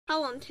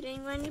Hello, today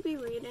I'm going to be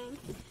reading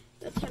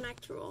the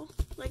 10X Rule.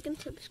 Like and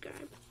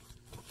subscribe.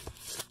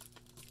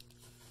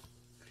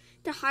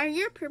 The higher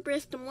your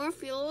purpose, the more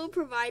fuel it will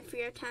provide for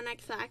your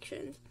 10X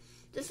actions.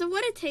 This is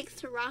what it takes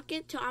to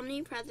rocket to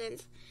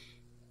omnipresence.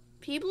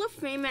 People of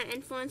fame and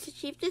influence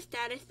achieve this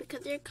status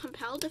because they are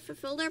compelled to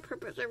fulfill their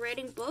purpose of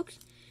writing books,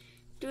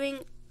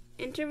 doing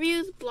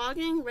interviews,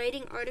 blogging,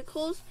 writing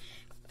articles,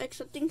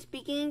 accepting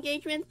speaking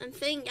engagements, and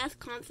saying yes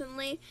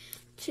constantly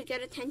to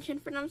get attention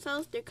for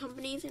themselves, their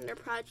companies, and their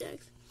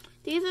projects.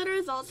 These are the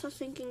results of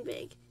thinking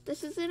big.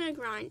 This isn't a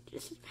grind,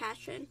 this is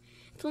passion.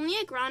 It's only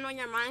a grind when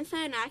your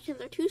mindset and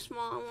actions are too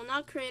small and will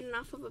not create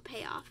enough of a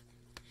payoff.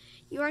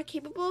 You are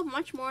capable of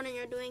much more than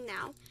you're doing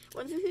now.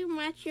 Once you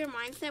match your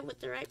mindset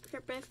with the right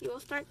purpose, you will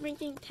start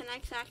making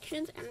 10X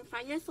actions and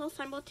find yourself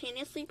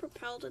simultaneously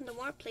propelled into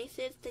more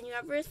places than you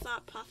ever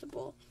thought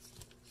possible.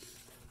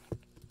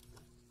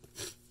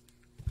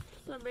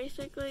 So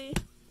basically,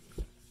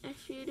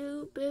 if you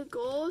do big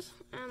goals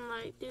and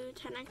do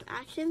 10X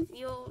actions,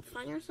 you'll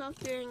find yourself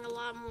doing a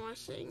lot more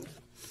things.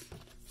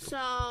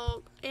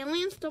 So,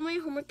 Aliens Stole My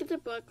Homework is a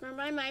book written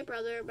by my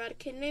brother about a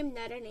kid named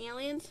Ned and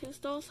aliens who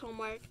stole his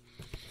homework.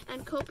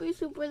 And Kopi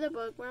Soup was a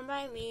book written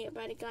by me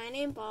about a guy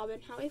named Bob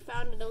and how he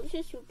found a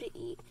delicious soup to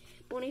eat.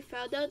 But when he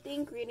found out the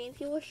ingredients,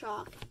 he was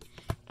shocked.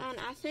 And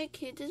Asset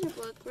Kids is a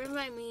book written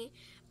by me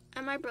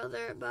and my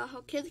brother about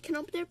how kids can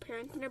help their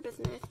parents in their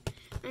business.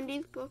 And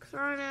these books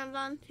are on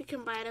Amazon, so you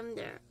can buy them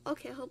there.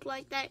 Okay, hope you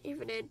liked that. If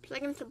you did, please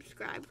like and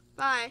subscribe.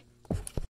 Bye.